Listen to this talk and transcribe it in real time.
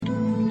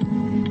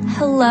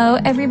Hello,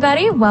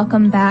 everybody.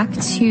 Welcome back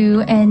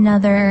to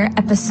another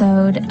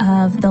episode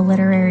of The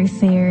Literary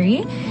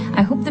Fairy.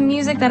 I hope the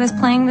music that is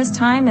playing this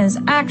time is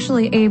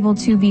actually able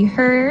to be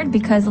heard,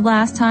 because the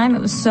last time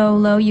it was so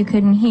low you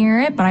couldn't hear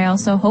it, but I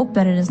also hope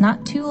that it is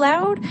not too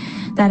loud,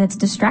 that it's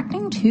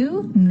distracting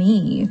to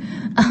me.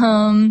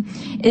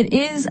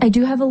 I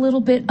do have a little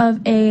bit of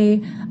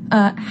a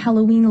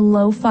Halloween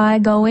lo-fi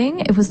going.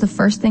 It was the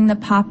first thing that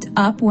popped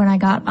up when I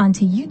got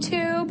onto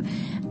YouTube.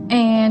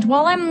 And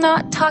while I'm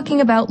not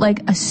talking about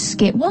like a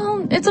skit,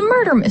 well, it's a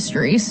murder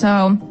mystery,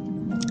 so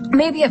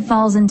maybe it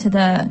falls into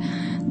the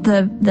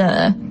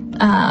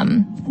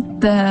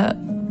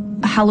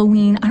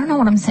Halloween. I don't know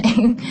what I'm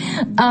saying.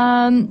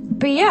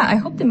 But yeah, I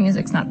hope the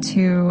music's not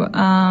too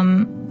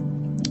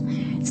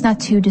it's not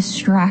too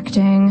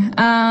distracting.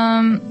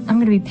 I'm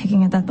gonna be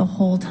picking at that the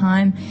whole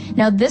time.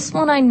 Now this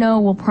one I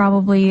know will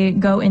probably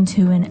go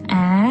into an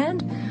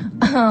ad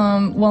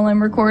while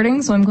I'm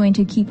recording, so I'm going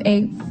to keep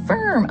a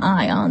firm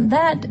eye on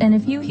that. And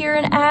if you hear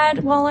an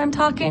ad while I'm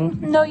talking,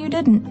 no, you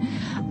didn't.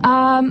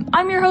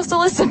 I'm your host,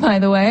 Alyssa, by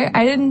the way.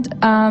 I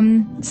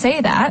didn't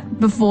say that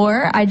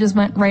before. I just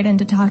went right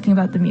into talking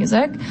about the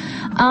music.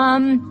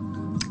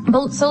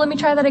 So let me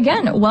try that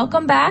again.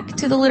 Welcome back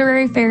to The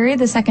Literary Fairy,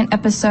 the second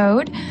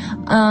episode.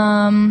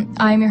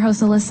 I'm your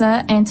host,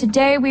 Alyssa, and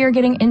today we are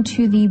getting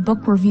into the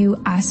book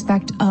review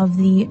aspect of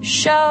the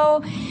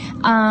show.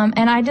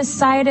 And I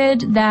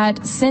decided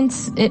that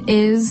since it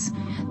is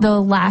the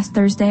last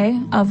Thursday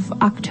of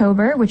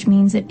October, which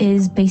means it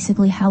is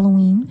basically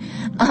Halloween,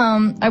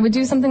 I would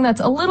do something that's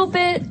a little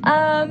bit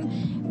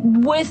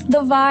with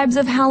the vibes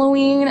of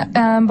Halloween,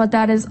 but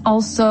that is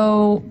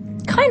also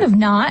kind of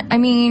not. I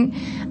mean,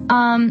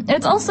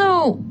 it's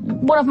also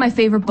one of my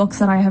favorite books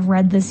that I have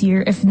read this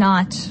year, if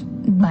not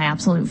my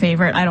absolute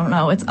favorite. I don't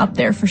know. It's up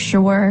there for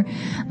sure.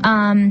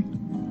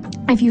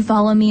 If you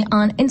follow me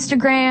on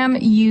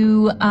Instagram,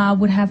 you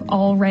would have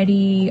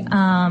already,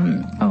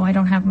 I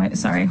don't have my,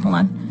 sorry, hold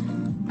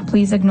on.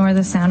 Please ignore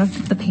the sound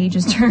of the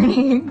pages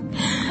turning.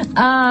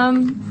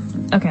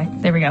 Okay,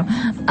 there we go.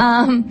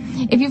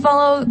 If you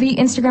follow the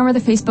Instagram or the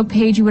Facebook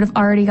page, you would have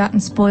already gotten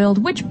spoiled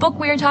which book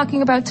we are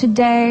talking about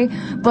today,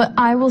 but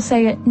I will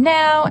say it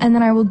now, and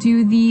then I will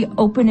do the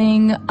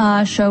opening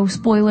show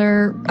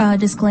spoiler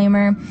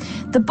disclaimer.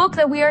 The book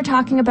that we are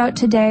talking about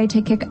today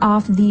to kick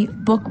off the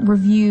book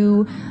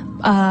review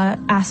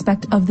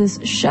aspect of this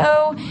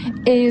show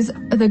is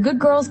The Good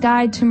Girl's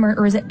Guide to Murder,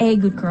 or is it A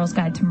Good Girl's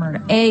Guide to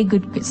Murder? It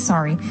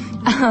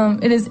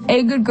is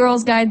A Good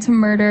Girl's Guide to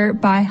Murder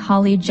by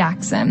Holly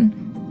Jackson.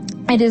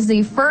 It is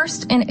the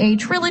first in a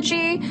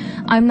trilogy.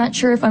 I'm not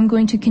sure if I'm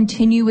going to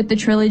continue with the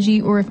trilogy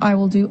or if I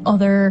will do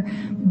other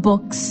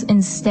books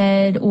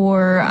instead,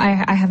 or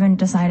I haven't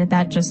decided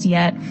that just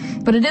yet.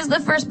 But it is the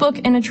first book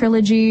in a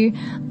trilogy.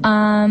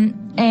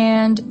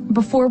 And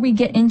before we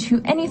get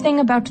into anything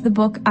about the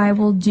book, I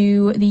will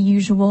do the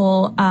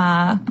usual,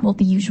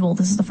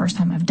 this is the first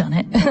time I've done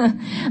it.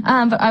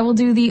 But I will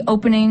do the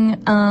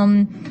opening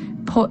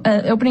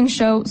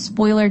show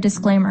spoiler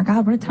disclaimer.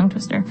 God, what a tongue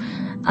twister.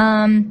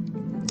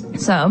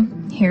 So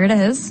here it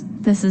is.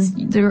 This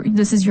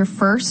is your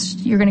first.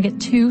 You're going to get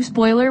 2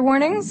 spoiler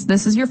warnings.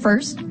 This is your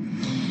first.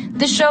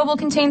 This show will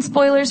contain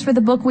spoilers for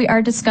the book we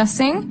are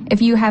discussing.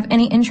 If you have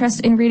any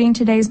interest in reading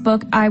today's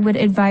book, I would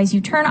advise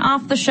you turn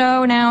off the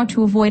show now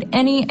to avoid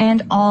any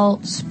and all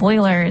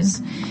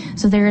spoilers.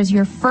 So there is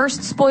your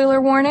first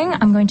spoiler warning.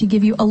 I'm going to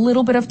give you a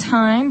little bit of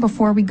time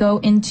before we go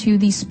into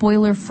the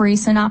spoiler-free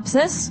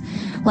synopsis.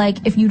 Like,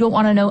 if you don't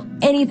want to know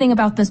anything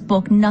about this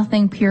book,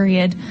 nothing,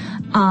 period,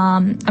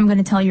 I'm going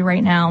to tell you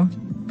right now,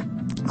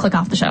 click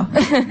off the show.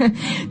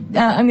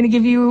 I'm going to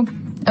give you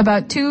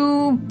about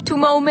two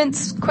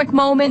moments, quick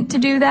moment to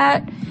do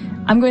that.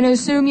 I'm going to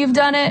assume you've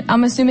done it.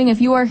 I'm assuming if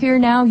you are here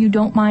now, you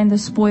don't mind the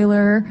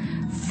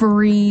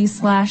spoiler-free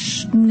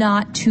 /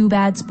 not too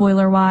bad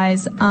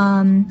spoiler-wise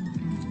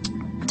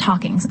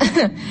talkings.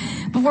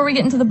 Before we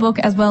get into the book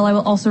as well, I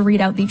will also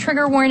read out the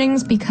trigger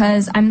warnings,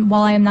 because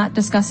while I am not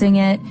discussing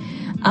it,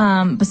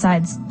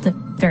 besides the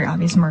very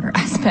obvious murder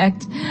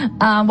aspect,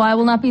 while I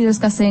will not be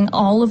discussing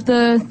all of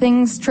the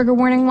things trigger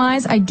warning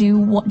wise, I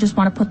do just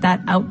want to put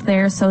that out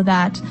there so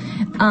that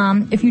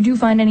if you do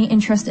find any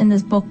interest in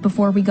this book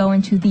before we go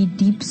into the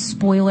deep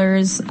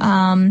spoilers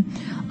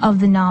of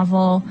the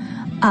novel,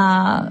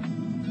 I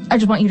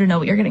just want you to know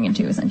what you're getting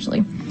into,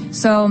 essentially.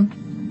 So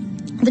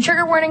the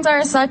trigger warnings are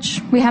as such.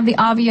 We have the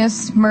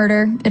obvious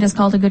murder. It is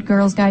called A Good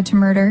Girl's Guide to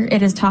Murder.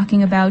 It is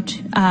talking about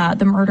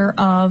the murder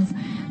of,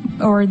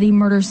 or the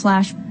murder /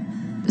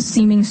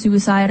 seeming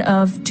suicide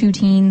of 2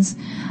 teens.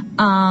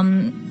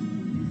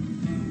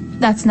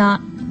 That's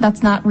not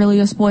really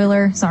a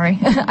spoiler. Sorry,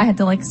 I had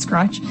to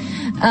scratch.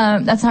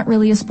 That's not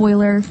really a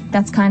spoiler.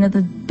 That's kind of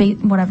the bait,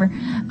 whatever.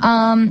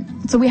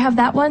 So we have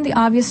that one, the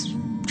obvious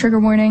trigger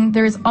warning.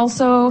 There is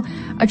also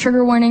a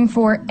trigger warning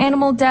for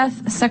animal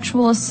death,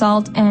 sexual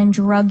assault, and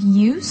drug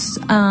use.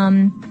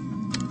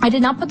 I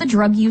did not put the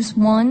drug use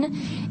one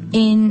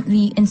in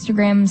the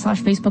Instagram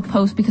 / Facebook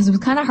post because it was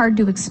kind of hard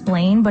to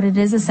explain, but it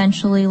is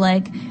essentially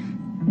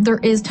there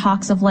is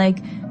talks of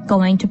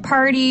going to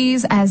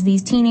parties as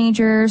these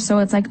teenagers, so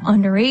it's like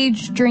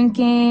underage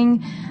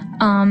drinking.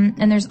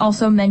 And there's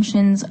also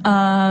mentions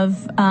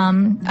of,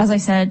 as I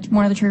said,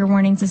 one of the trigger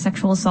warnings is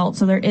sexual assault,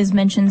 so there is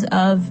mentions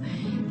of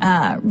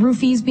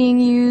roofies being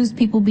used,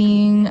 people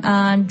being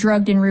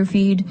drugged and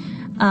roofied.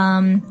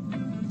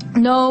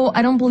 No,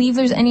 I don't believe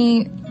there's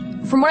any,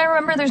 from what I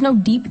remember, there's no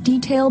deep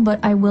detail, but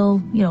I will,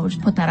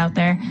 just put that out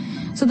there.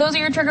 So those are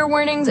your trigger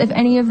warnings. If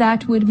any of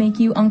that would make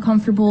you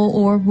uncomfortable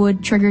or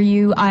would trigger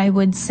you, I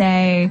would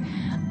say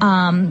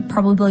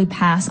probably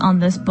pass on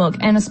this book,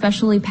 and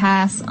especially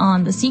pass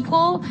on the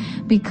sequel,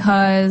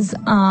 because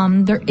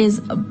there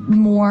is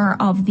more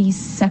of the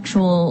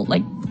sexual,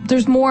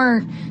 there's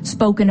more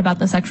spoken about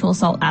the sexual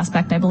assault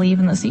aspect, I believe,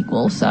 in the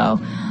sequel. So,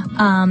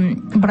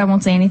 but I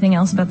won't say anything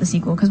else about the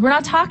sequel, because we're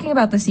not talking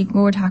about the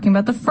sequel, we're talking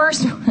about the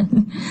first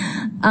one.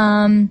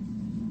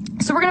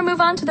 So we're going to move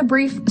on to the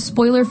brief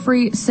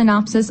spoiler-free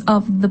synopsis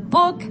of the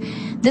book.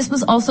 This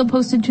was also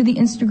posted to the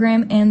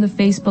Instagram and the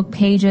Facebook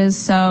pages,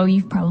 so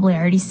you've probably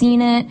already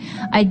seen it.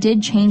 I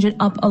did change it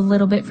up a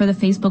little bit for the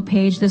Facebook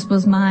page. This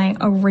was my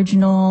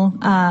original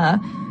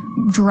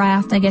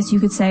draft, I guess you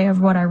could say, of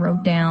what I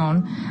wrote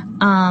down.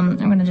 I'm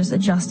going to just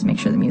adjust to make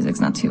sure the music's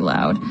not too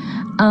loud.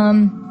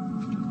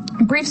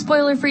 Brief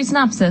spoiler-free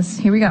synopsis.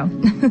 Here we go.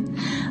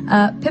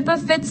 Pippa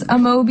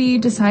Fitz-Amobi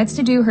decides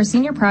to do her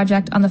senior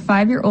project on the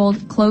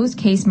 5-year-old closed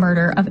case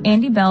murder of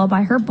Andy Bell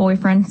by her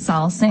boyfriend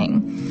Saul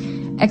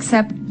Singh.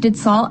 Except, did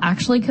Saul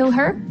actually kill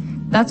her?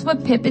 That's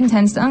what Pip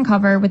intends to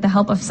uncover with the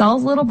help of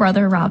Saul's little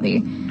brother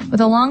Robbie.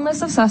 With a long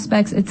list of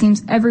suspects, it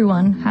seems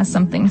everyone has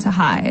something to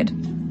hide.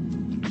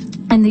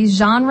 And these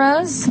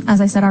genres,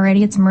 as I said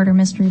already, it's a murder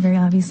mystery, very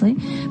obviously.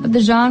 But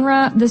the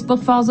genre this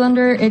book falls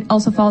under, it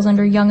also falls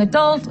under young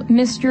adult,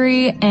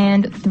 mystery,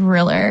 and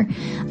thriller.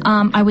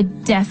 I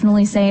would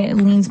definitely say it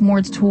leans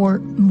more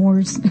towards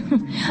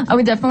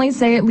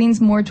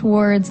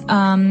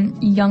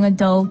young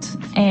adult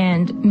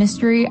and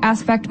mystery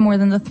aspect more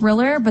than the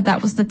thriller. But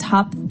that was the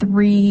top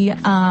three.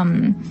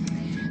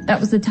 That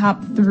was the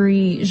top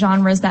 3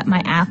 genres that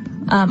my app.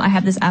 I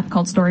have this app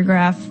called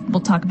Storygraph.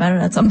 We'll talk about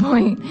it at some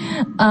point.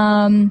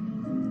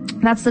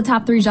 That's the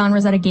top 3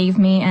 genres that it gave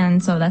me,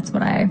 and so that's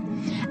what I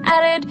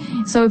added.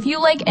 So if you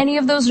like any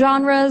of those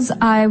genres,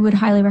 I would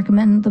highly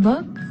recommend the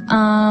book.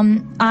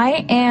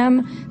 I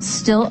am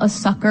still a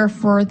sucker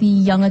for the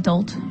young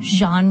adult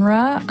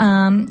genre.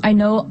 I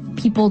know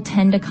people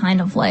tend to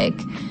kind of I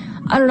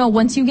don't know,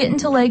 once you get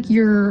into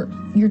your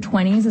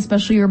 20s,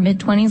 especially your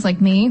mid-20s like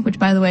me, which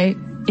by the way,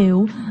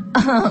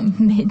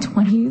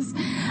 mid-20s.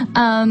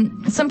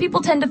 Some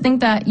people tend to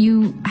think that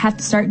you have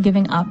to start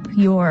giving up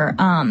your,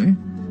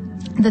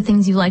 the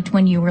things you liked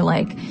when you were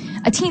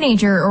a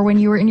teenager or when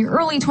you were in your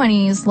early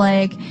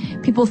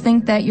 20s. People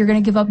think that you're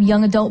going to give up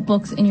young adult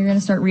books and you're going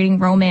to start reading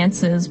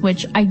romances,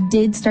 which I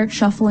did start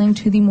shuffling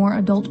to the more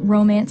adult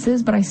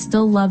romances, but I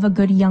still love a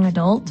good young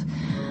adult.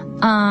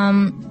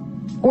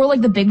 Or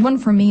the big one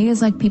for me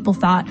is people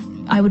thought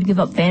I would give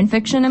up fan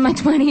fiction in my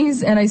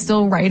 20s, and I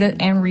still write it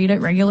and read it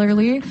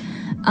regularly.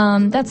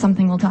 That's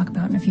something we'll talk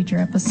about in a future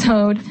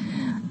episode.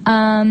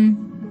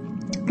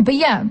 But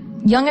yeah,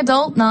 young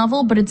adult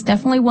novel, but it's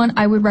definitely one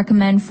I would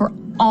recommend for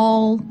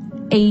all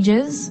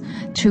ages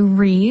to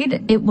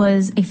read. It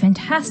was a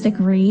fantastic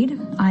read,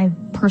 I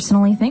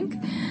personally think.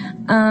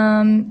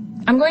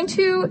 I'm going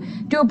to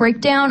do a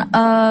breakdown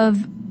of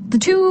the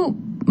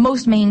 2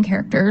 most main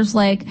characters.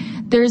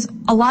 There's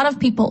a lot of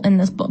people in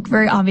this book.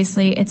 Very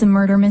obviously, it's a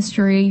murder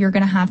mystery. You're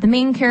going to have the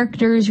main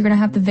characters, you're going to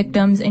have the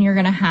victims, and you're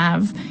going to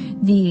have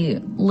the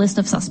list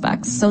of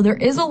suspects. So there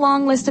is a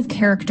long list of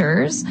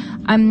characters.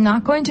 I'm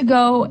not going to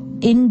go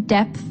in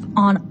depth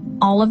on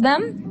all of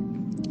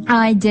them.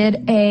 I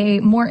did a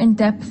more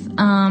in-depth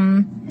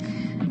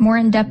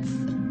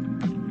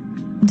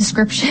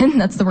description.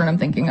 That's the word I'm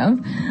thinking of.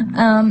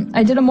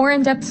 I did a more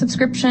in-depth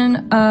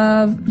subscription.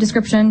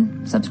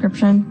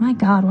 My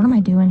God, what am I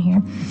doing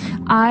here?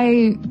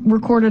 I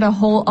recorded a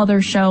whole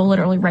other show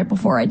literally right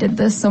before I did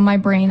this, so my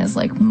brain is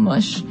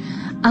mush.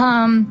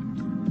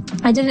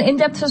 I did an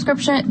in-depth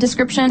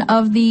description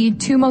of the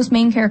 2 most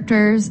main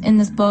characters in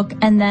this book,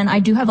 and then I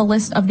do have a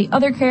list of the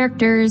other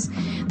characters.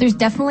 There's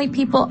definitely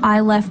people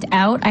I left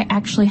out. I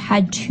actually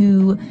had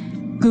to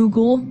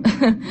Google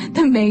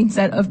the main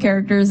set of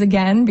characters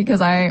again because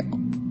I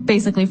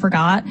basically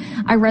forgot.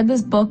 I read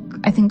this book,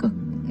 I think,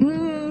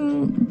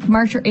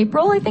 March or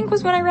April, I think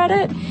was when I read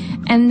it.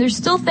 And there's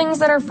still things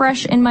that are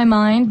fresh in my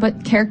mind,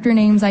 but character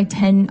names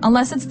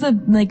unless it's the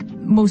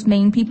most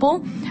main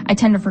people, I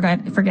tend to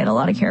forget a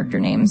lot of character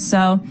names.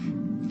 So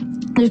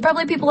there's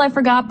probably people I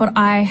forgot, but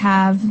I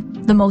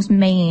have the most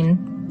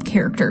main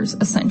characters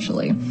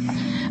essentially.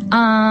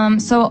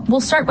 So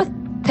we'll start with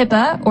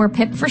Pippa, or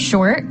Pip for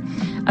short.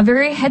 a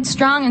very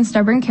headstrong and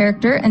stubborn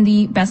character in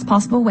the best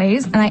possible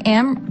ways. And I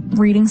am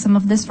reading some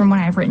of this from what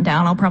I've written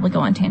down. I'll probably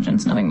go on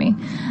tangents, knowing me.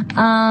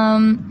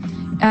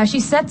 She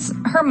sets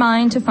her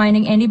mind to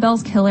finding Andy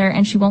Bell's killer,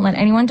 and she won't let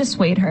anyone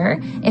dissuade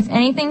her. If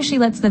anything, she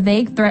lets the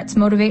vague threats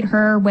motivate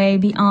her way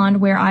beyond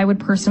where I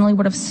would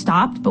have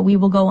stopped, but we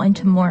will go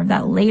into more of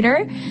that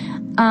later.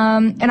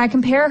 And I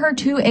compare her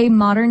to a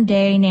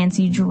modern-day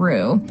Nancy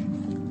Drew.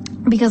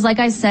 Because, like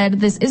I said,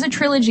 this is a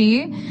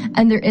trilogy,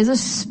 and there is a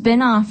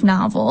spin-off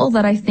novel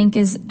that I think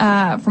is,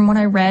 from what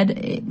I read,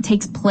 it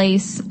takes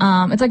place,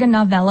 it's like a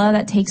novella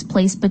that takes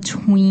place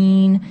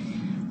between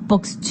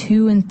books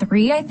 2 and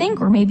 3, I think,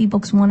 or maybe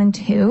books 1 and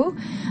 2.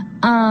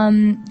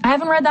 I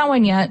haven't read that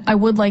one yet. I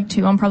would like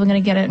to. I'm probably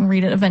going to get it and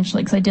read it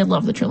eventually, because I did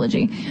love the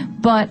trilogy.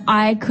 But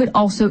I could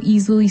also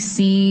easily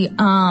see,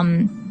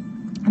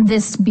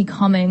 this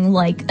becoming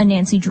like a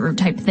Nancy Drew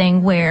type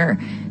thing, where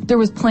there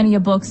was plenty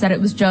of books that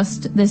it was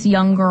just this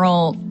young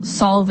girl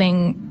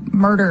solving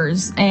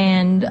murders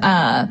and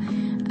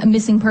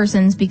missing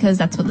persons, because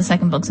that's what the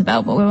second book's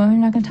about, but we're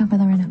not going to talk about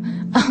that right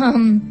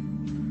now.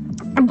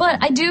 But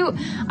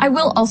I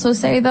will also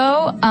say,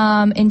 though,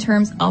 in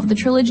terms of the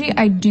trilogy,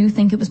 I do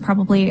think it was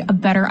probably a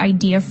better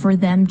idea for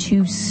them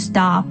to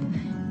stop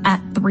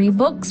at 3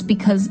 books,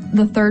 because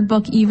the third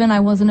book even I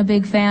wasn't a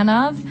big fan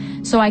of.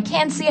 So I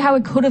can see how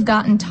it could have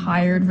gotten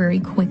tired very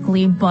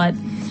quickly, but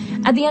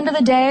at the end of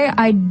the day,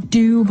 I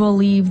do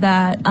believe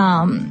that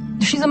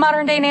she's a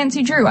modern day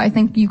Nancy Drew. I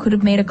think you could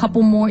have made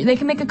they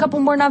can make a couple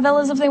more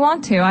novellas if they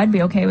want to. I'd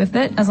be okay with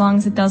it, as long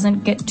as it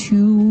doesn't get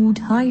too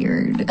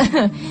tired.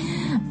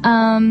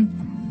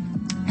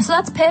 So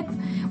that's Pip.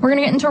 We're going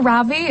to get into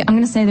Ravi. I'm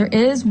going to say there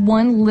is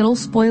one little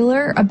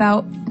spoiler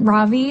about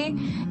Ravi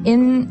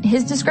in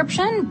his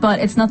description, but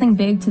it's nothing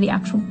big to the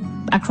actual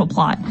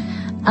plot.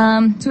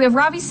 So we have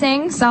Ravi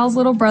Singh, Sal's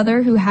little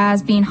brother, who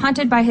has been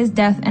haunted by his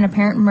death and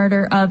apparent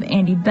murder of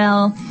Andy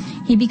Bell.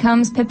 He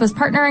becomes Pippa's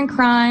partner in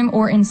crime,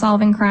 or in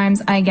solving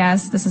crimes, I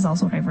guess. This is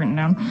also what I've written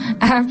down.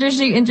 After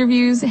she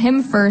interviews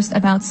him first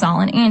about Sal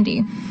and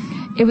Andy.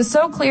 It was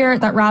so clear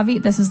that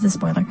this is the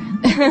spoiler.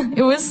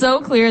 It was so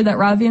clear that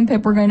Ravi and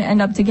Pip were going to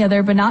end up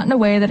together, but not in a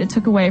way that it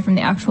took away from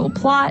the actual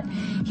plot.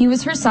 He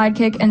was her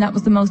sidekick, and that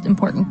was the most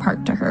important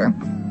part to her.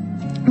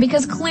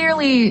 Because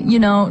clearly,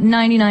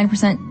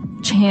 99%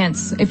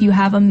 chance if you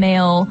have a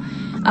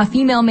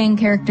female main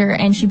character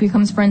and she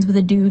becomes friends with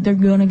a dude, they're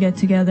gonna get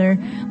together.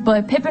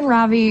 But Pip and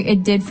Ravi,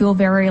 it did feel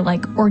very,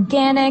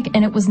 organic,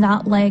 and it was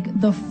not,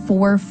 the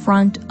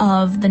forefront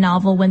of the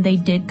novel when they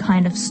did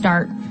kind of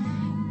start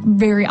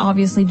very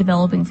obviously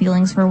developing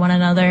feelings for one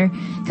another.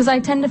 Because I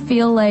tend to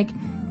feel like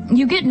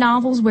you get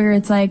novels where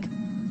it's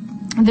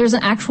there's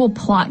an actual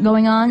plot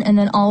going on, and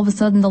then all of a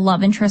sudden the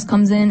love interest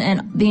comes in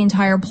and the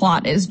entire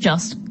plot is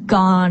just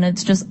gone.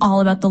 It's just all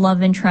about the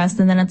love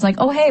interest, and then it's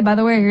oh hey, by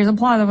the way, here's a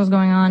plot that was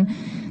going on.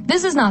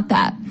 This is not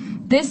that.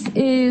 This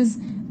is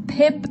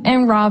Pip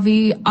and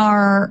Ravi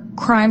are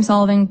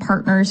crime-solving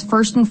partners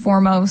first and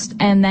foremost,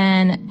 and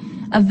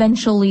then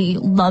eventually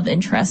love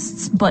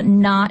interests, but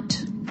not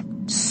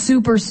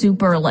super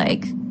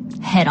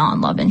head-on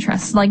love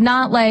interests.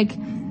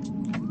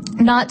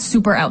 Not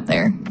super out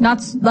there.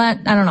 Not that,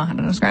 I don't know how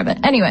to describe it.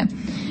 Anyway,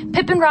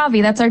 Pip and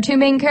Ravi, that's our 2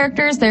 main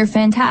characters. They're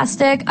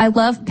fantastic. I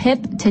love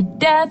Pip to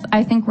death.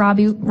 I think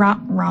Ravi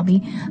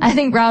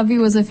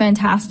was a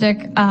fantastic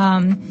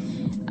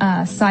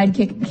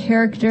sidekick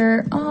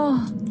character.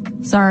 Oh,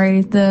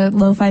 sorry, the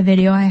lo-fi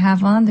video I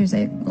have on, there's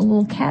a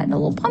little cat in a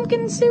little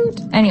pumpkin suit.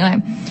 Anyway,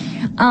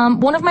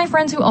 one of my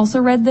friends who also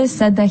read this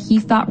said that he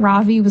thought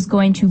Ravi was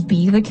going to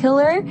be the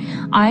killer.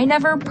 I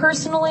never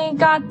personally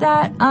got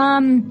that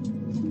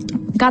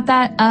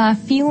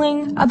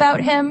feeling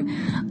about him.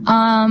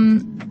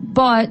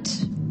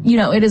 But,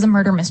 it is a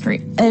murder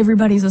mystery.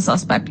 Everybody's a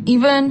suspect.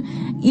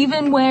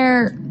 Even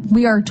where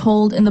we are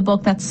told in the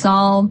book that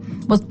Sal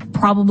was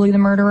probably the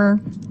murderer,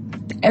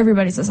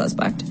 everybody's a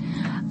suspect.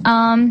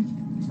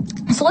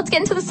 So let's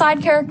get into the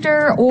side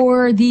character,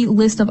 or the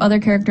list of other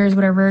characters,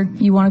 whatever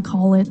you want to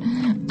call it.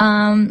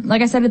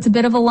 Like I said, it's a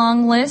bit of a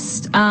long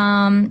list,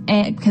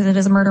 because it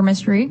is a murder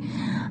mystery.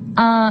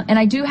 And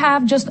I do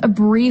have just a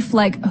brief,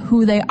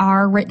 who they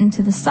are written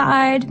to the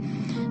side.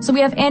 So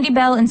we have Andy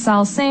Bell and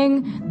Sal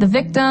Singh, the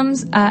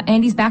victims.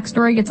 Andy's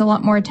backstory gets a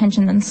lot more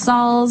attention than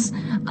Sal's.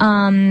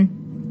 And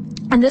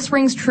this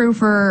rings true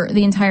for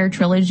the entire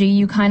trilogy.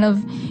 You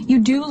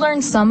do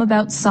learn some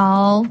about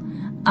Sal,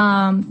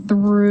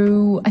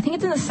 through, I think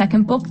it's in the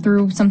second book,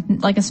 through something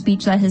like a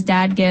speech that his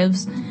dad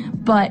gives.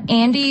 But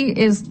Andy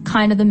is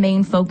kind of the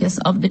main focus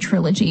of the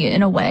trilogy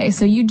in a way.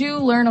 So you do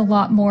learn a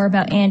lot more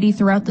about Andy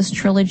throughout this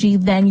trilogy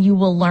than you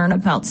will learn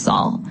about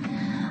Sal.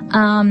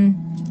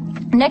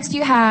 Next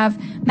you have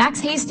Max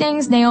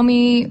Hastings,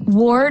 Naomi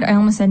Ward. I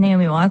almost said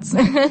Naomi Watts.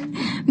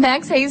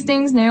 Max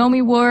Hastings,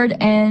 Naomi Ward,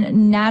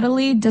 and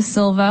Natalie Da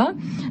Silva.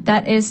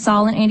 That is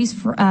Sal and Andy's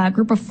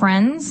group of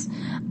friends.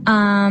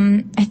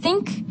 I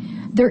think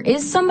there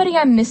is somebody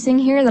I'm missing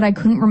here that I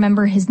couldn't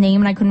remember his name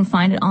and I couldn't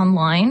find it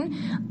online.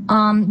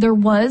 there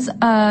was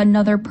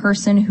another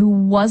person who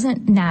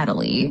wasn't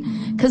Natalie,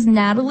 because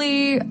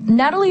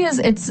Natalie is,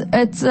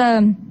 it's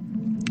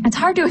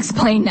hard to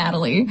explain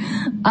Natalie,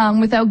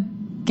 without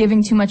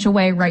giving too much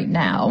away right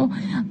now.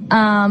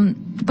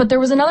 But there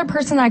was another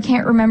person that I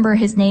can't remember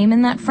his name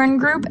in that friend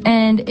group,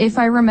 and if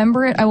I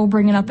remember it, I will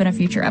bring it up in a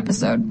future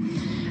episode.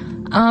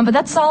 But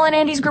that's Saul and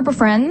Andy's group of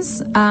friends.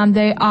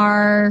 They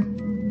are,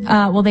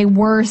 they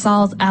were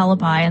Saul's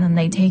alibi, and then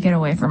they take it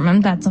away from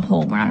him. That's a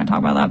whole, we're not gonna talk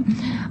about that.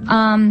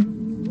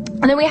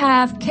 And then we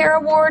have Kara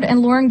Ward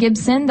and Lauren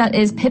Gibson. That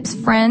is Pip's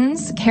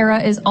friends.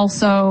 Kara is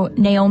also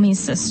Naomi's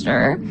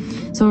sister.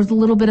 So there's a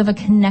little bit of a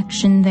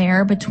connection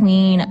there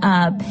between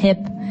Pip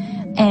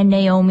and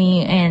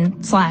Naomi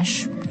and /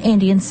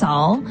 Andy and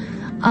Saul.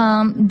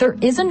 There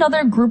is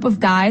another group of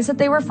guys that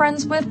they were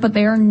friends with, but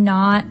they are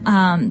not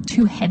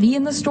too heavy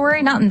in the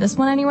story. Not in this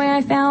one anyway,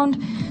 I found.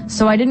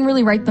 So I didn't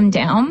really write them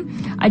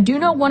down. I do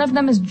know one of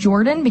them is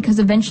Jordan, because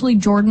eventually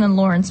Jordan and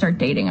Lauren start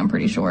dating, I'm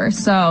pretty sure.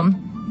 So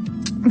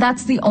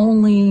that's the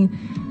only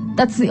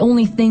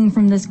thing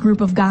from this group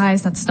of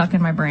guys that's stuck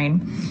in my brain.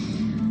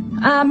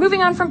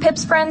 Moving on from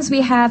Pip's friends,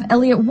 we have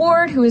Elliot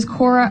Ward, who is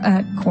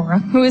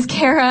who is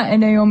Kara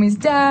and Naomi's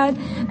dad.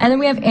 And then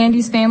we have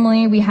Andy's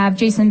family. We have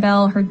Jason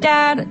Bell, her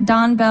dad,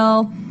 Don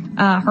Bell,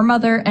 her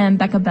mother, and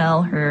Becca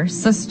Bell, her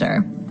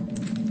sister.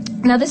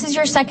 Now, this is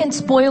your second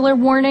spoiler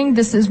warning.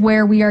 This is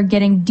where we are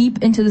getting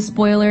deep into the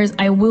spoilers.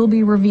 I will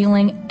be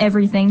revealing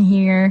everything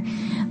here.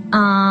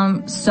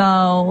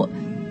 So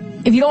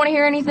if you don't want to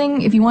hear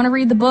anything, if you want to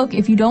read the book,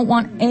 if you don't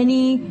want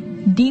any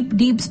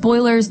deep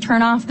spoilers,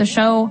 turn off the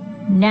show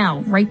now,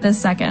 right this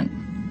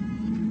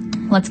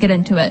second. Let's get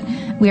into it.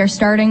 We are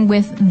starting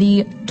with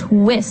the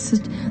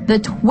twist. The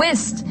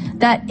twist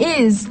that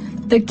is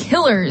the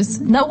killers.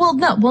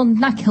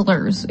 Not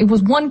killers. It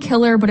was one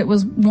killer, but it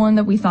was one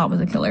that we thought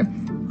was a killer.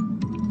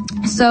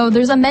 So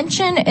there's a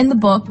mention in the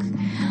book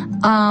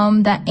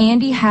that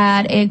Andy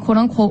had a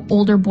quote-unquote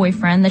older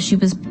boyfriend that she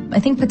was, I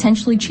think,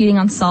 potentially cheating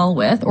on Saul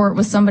with, or it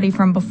was somebody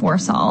from before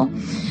Saul.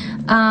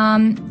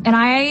 And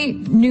I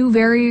knew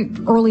very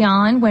early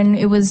on when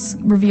it was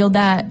revealed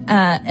that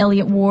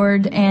Elliot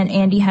Ward and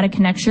Andy had a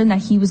connection that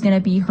he was going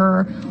to be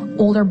her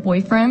older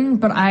boyfriend,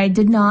 but I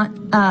did not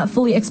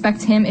fully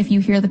expect him. If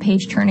you hear the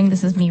page turning,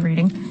 this is me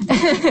reading.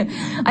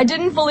 I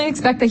didn't fully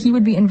expect that he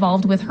would be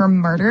involved with her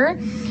murder.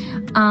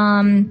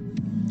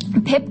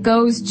 Pip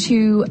goes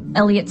to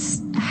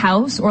Elliot's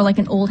house, or like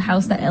an old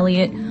house that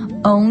Elliot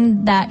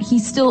owned, that he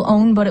still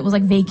owned, but it was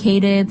like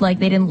vacated, like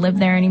they didn't live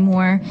there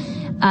anymore.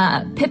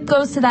 Pip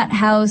goes to that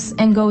house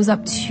and goes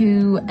up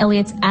to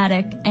Elliot's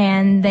attic,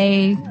 and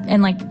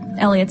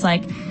Elliot's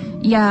like,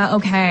 yeah,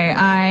 okay,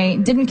 I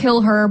didn't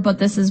kill her, but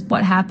this is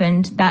what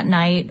happened that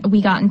night.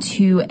 We got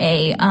into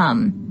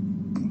an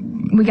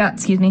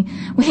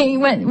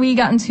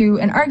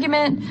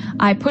argument.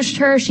 I pushed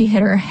her, she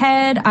hit her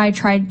head. I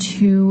tried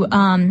to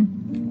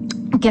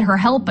get her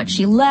help, but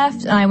she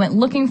left, and I went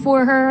looking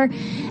for her.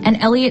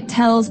 And Elliot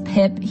tells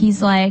Pip,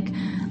 he's like,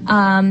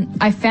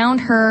 I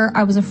found her.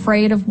 I was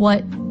afraid of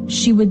what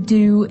she would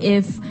do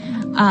if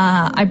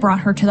I brought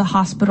her to the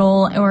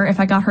hospital, or if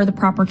I got her the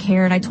proper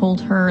care and I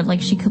told her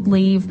like she could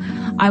leave.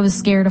 I was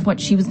scared of what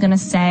she was gonna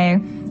say,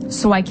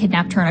 so I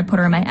kidnapped her and I put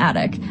her in my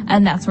attic,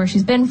 and that's where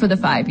she's been for the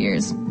 5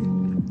 years.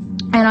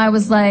 And I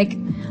was like,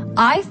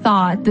 I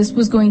thought this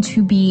was going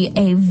to be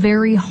a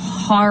very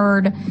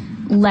hard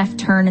left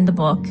turn in the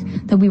book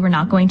that we were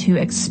not going to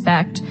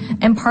expect.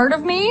 And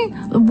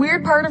a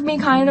weird part of me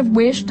kind of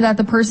wished that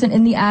the person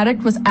in the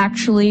attic was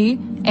actually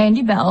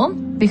Andy Bell,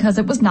 because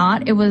it was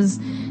not. It was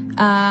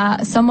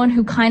someone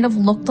who kind of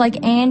looked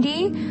like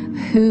Andy,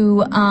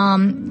 who, oh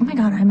my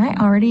god, am I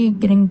already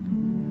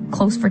getting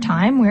close for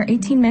time? We're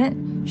 18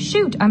 minutes.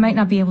 Shoot, I might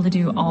not be able to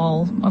do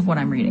all of what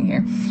I'm reading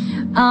here.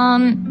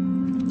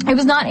 It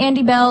was not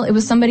Andy Bell. It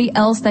was somebody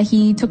else that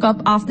he took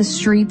up off the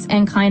streets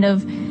and kind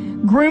of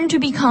groomed to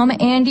become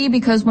Andy,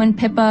 because when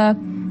Pippa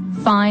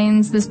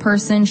finds this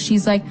person,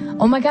 she's like,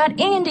 oh my god,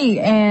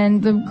 Andy!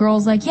 And the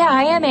girl's like, yeah,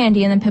 I am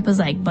Andy. And then Pippa's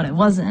like, but it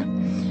wasn't.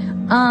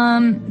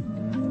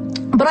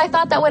 But I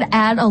thought that would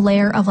add a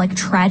layer of like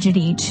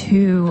tragedy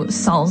to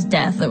Saul's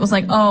death. It was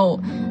like,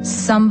 oh,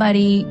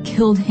 somebody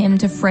killed him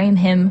to frame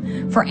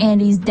him for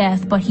Andy's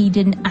death, but he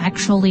didn't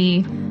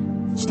actually,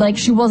 like,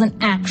 she wasn't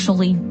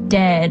actually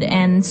dead.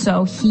 And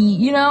so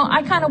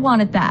I kind of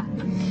wanted that.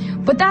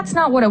 But that's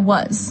not what it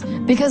was,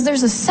 because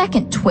there's a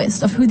second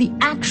twist of who the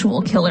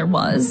actual killer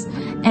was,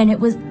 and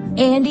it was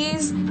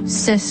Andy's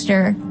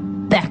sister,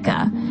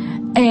 Becca.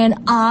 And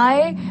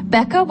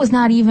Becca was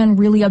not even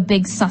really a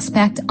big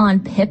suspect on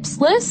Pip's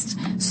list,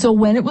 so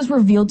when it was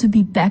revealed to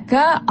be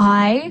Becca,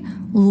 I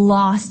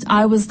lost.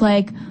 I was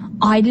like,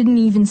 I didn't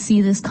even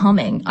see this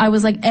coming. I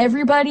was like,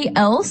 everybody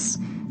else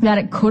that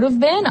it could have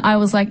been, I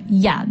was like,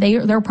 yeah,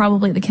 they're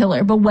probably the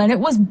killer. But when it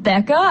was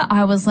Becca,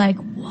 I was like,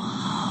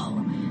 whoa,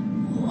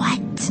 what?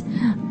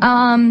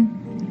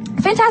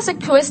 Fantastic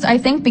twist, I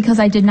think, because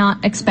I did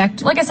not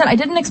expect, like I said, I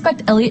didn't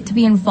expect Elliot to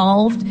be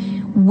involved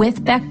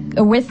with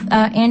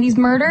Andy's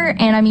murder,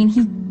 and I mean,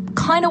 he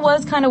kind of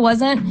was, kind of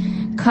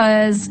wasn't.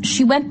 because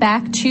she went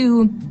back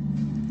to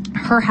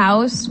her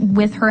house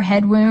with her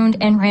head wound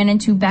and ran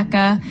into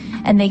Becca,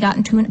 and they got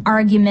into an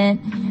argument,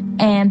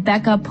 and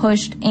Becca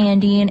pushed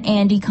Andy, and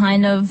Andy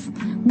kind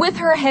of, with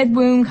her head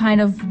wound,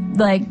 kind of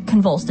like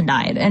convulsed and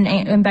died,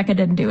 and Becca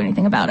didn't do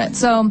anything about it.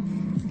 So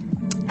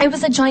it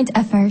was a joint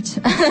effort,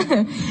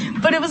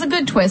 but it was a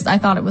good twist. I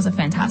thought it was a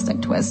fantastic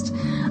twist.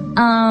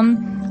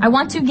 I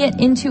want to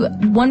get into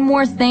one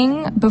more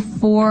thing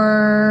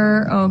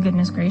before, oh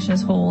goodness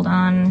gracious, hold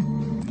on.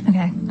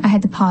 Okay, I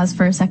had to pause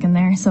for a second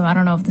there, so I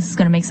don't know if this is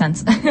going to make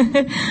sense.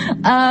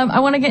 I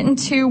want to get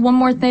into one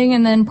more thing,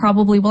 and then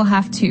probably we'll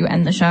have to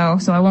end the show,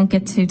 so I won't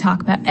get to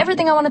talk about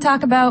everything I want to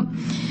talk about.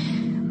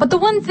 But the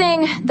one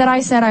thing that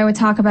I said I would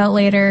talk about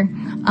later,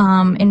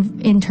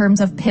 in terms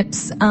of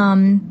Pip's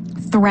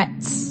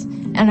threats,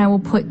 and I will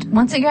put,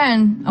 once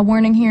again, a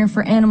warning here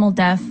for animal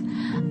death.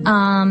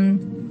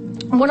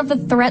 One of the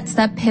threats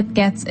that Pip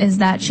gets is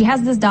that she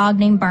has this dog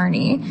named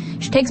Barney.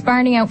 She takes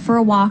Barney out for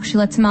a walk. She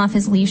lets him off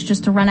his leash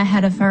just to run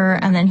ahead of her,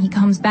 and then he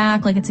comes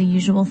back like it's a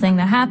usual thing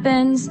that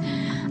happens.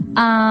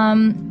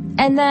 And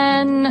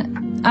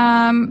then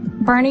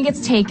Barney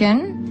gets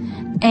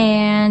taken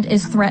and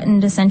is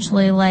threatened,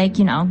 essentially, like,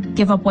 you know,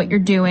 give up what you're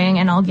doing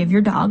and I'll give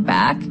your dog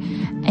back.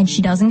 And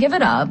she doesn't give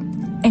it up,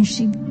 and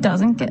she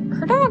doesn't get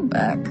her dog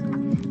back.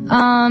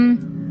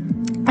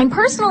 And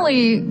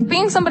personally,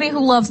 being somebody who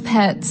loves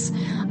pets,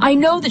 I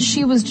know that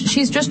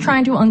she's just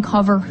trying to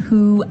uncover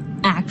who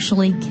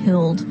actually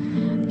killed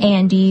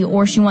Andy,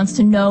 or she wants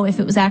to know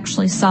if it was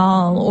actually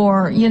Saul,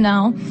 or, you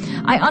know,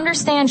 I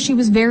understand she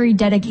was very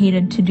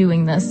dedicated to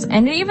doing this.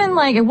 And even,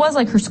 like, it was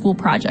like her school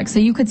project. So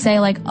you could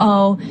say, like,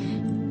 oh,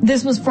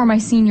 this was for my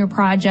senior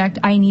project.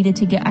 I needed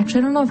to get,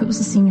 actually, I don't know if it was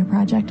a senior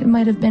project. It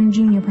might have been a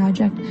junior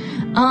project.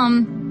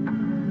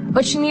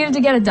 But she needed to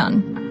get it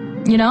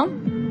done, you know?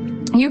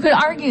 You could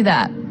argue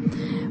that.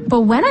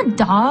 But when a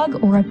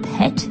dog or a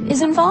pet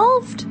is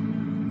involved,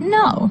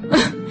 no.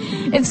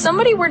 If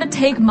somebody were to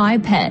take my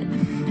pet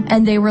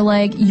and they were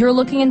like, you're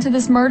looking into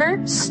this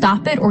murder,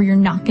 stop it, or you're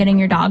not getting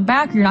your dog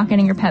back, you're not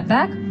getting your pet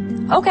back,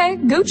 okay,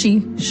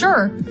 Gucci,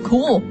 sure,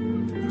 cool,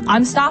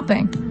 I'm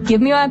stopping.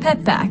 Give me my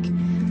pet back.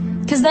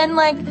 Because then,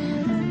 like,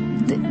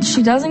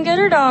 she doesn't get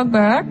her dog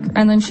back,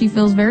 and then she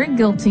feels very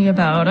guilty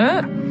about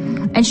it,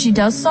 and she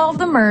does solve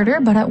the murder,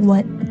 but at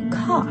what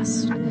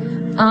cost?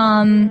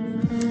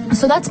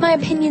 So that's my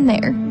opinion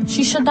there.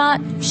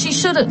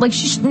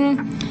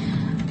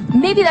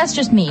 Maybe that's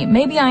just me.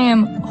 Maybe I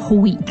am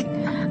weak.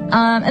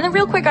 And then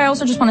real quick, I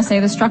also just want to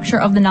say the structure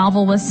of the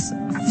novel was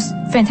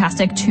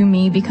fantastic to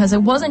me, because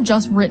it wasn't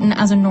just written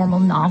as a normal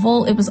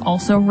novel. It was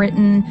also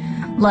written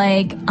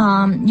like,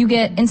 you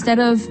get, instead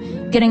of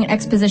getting an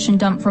exposition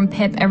dump from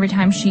Pip every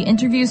time she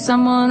interviews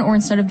someone, or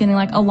instead of getting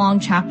like a long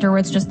chapter where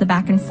it's just the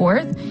back and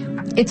forth,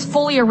 it's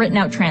fully a written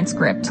out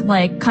transcript,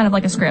 like kind of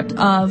like a script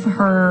of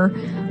her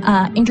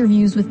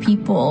interviews with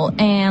people,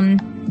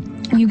 and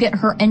you get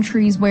her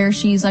entries where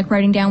she's like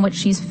writing down what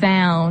she's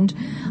found.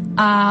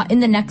 In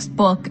the next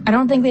book, I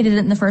don't think they did it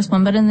in the first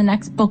one, but in the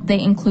next book they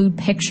include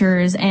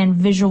pictures and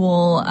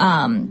visual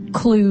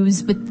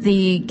clues with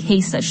the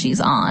case that she's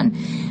on.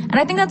 And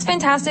I think that's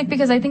fantastic,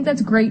 because I think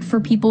that's great for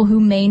people who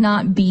may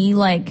not be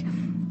like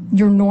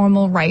your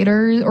normal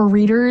writers or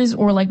readers,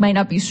 or like might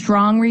not be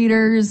strong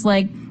readers.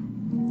 Like,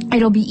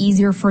 it'll be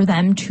easier for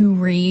them to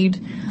read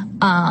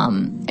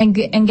and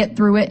get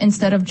through it,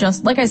 instead of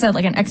just, like I said,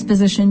 like an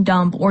exposition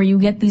dump, or you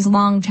get these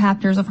long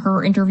chapters of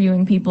her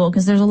interviewing people,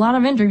 because there's a lot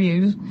of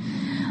interviews.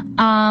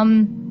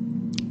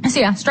 So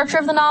yeah, structure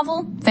of the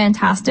novel,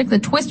 fantastic. The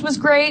twist was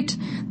great.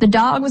 The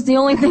dog was the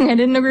only thing I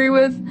didn't agree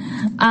with.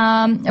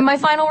 And my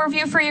final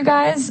review for you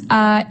guys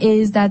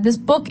is that this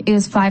book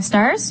is 5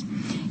 stars.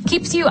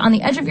 Keeps you on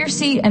the edge of your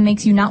seat and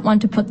makes you not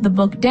want to put the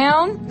book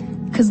down.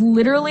 Because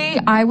literally,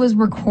 I was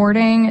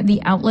recording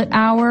the Outlet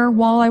Hour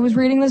while I was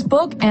reading this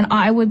book, and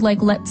I would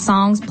like let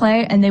songs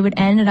play, and they would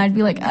end, and I'd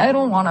be like, I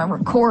don't want to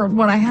record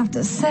what I have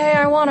to say.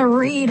 I want to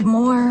read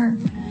more.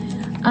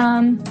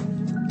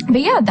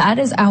 But yeah, that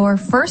is our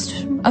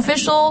first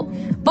official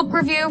book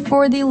review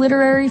for the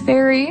Literary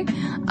Fairy.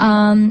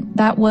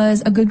 That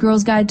was A Good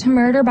Girl's Guide to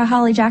Murder by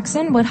Holly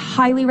Jackson. Would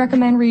highly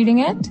recommend reading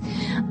it.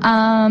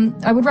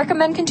 I would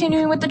recommend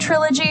continuing with the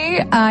trilogy.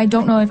 I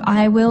don't know if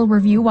I will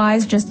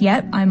review-wise just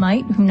yet. I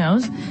might. Who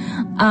knows?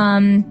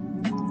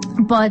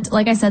 But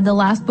like I said, the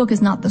last book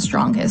is not the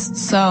strongest,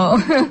 so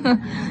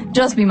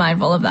just be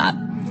mindful of that.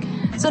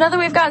 So now that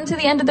we've gotten to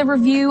the end of the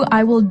review,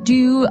 I will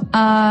do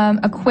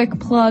a quick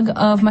plug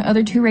of my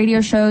other 2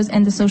 radio shows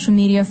and the social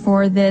media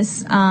for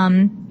this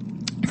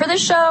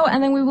show,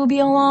 and then we will be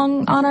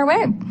along on our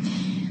way.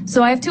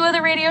 So I have 2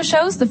 other radio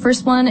shows. The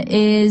first one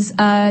is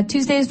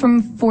Tuesdays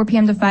from 4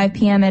 p.m. to 5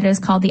 p.m. It is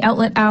called The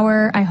Outlet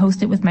Hour. I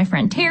host it with my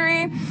friend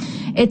Terry.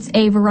 It's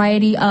a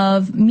variety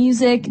of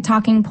music,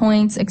 talking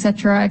points,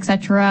 etc.,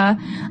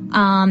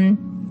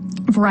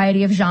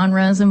 variety of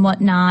genres and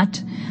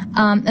whatnot.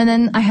 And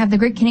then I have the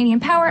Great Canadian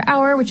Power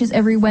Hour, which is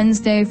every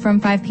Wednesday from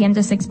 5 p.m.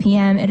 to 6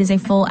 p.m. It is a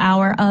full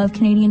hour of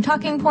Canadian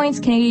talking points,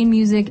 Canadian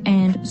music,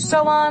 and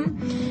so on.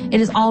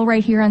 It is all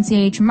right here on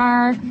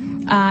CHMR.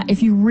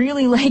 If you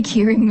really like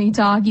hearing me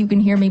talk, you can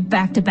hear me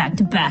back to back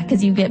to back,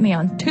 because you get me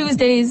on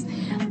Tuesdays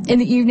in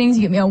the evenings,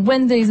 you get me on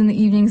Wednesdays in the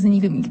evenings, and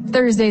you get me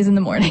Thursdays in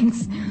the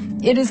mornings.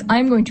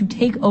 I'm going to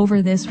take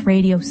over this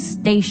radio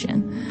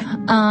station.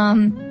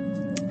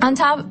 On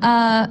top,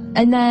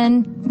 and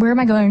then, where am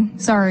I going?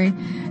 Sorry.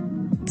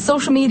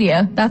 Social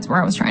media. That's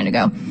where I was trying to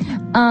go.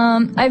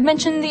 I've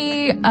mentioned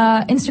the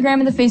Instagram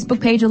and the Facebook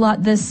page a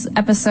lot this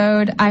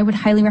episode. I would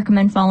highly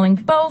recommend following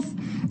both.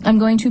 I'm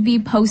going to be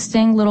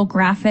posting little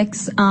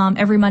graphics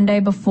every Monday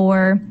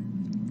before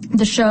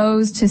the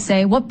shows to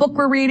say what book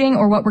we're reading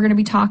or what we're going to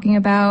be talking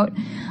about.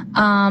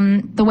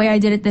 The way I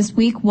did it this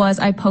week was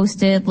I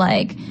posted,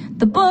 like,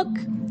 the book,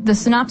 the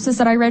synopsis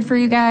that I read for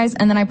you guys,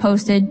 and then I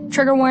posted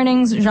trigger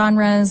warnings,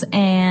 genres,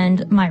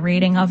 and my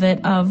rating of it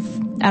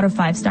out of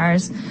 5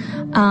 stars.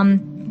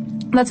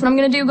 That's what I'm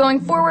going to do going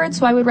forward,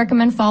 so I would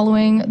recommend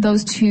following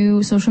those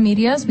 2 social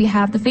medias. We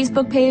have the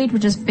Facebook page,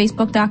 which is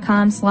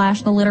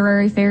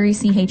facebook.com/theliteraryfairy,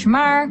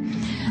 CHMR,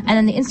 and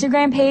then the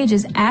Instagram page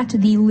is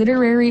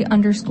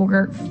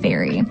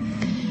 @theliterary_fairy.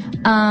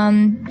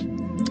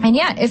 And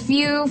yeah, if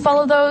you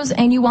follow those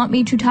and you want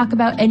me to talk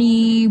about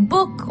any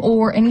book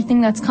or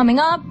anything that's coming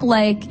up,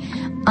 like,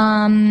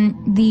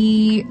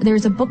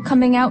 there's a book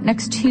coming out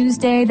next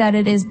Tuesday that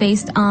it is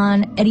based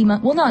on Eddie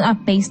Munson. Well, no,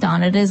 not based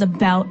on. It is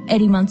about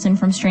Eddie Munson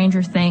from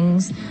Stranger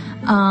Things.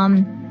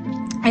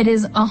 It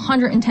is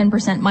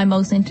 110% my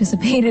most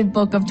anticipated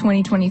book of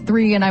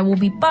 2023, and I will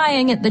be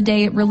buying it the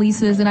day it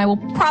releases, and I will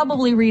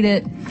probably read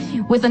it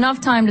with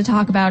enough time to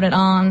talk about it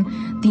on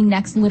the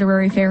next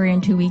Literary Fairy in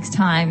 2 weeks'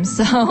 time.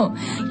 So,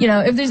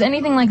 if there's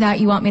anything like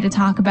that you want me to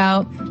talk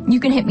about, you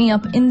can hit me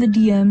up in the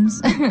DMs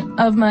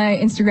of my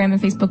Instagram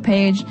and Facebook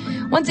page.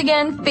 Once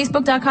again,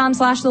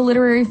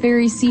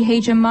 facebook.com/theliteraryfairy,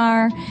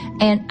 CHMR,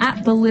 and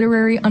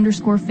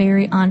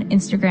 @theliterary_fairy on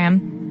Instagram.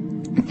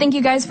 Thank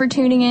you guys for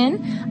tuning in.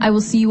 I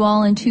will see you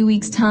all in 2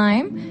 weeks'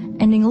 time.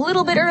 Ending a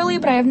little bit early,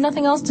 but I have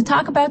nothing else to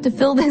talk about to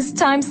fill this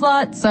time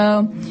slot.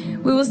 So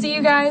we will see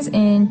you guys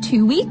in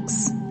 2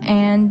 weeks.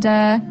 And,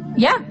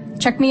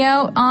 check me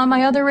out on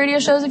my other radio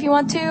shows if you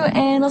want to,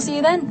 and I'll see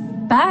you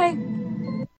then. Bye.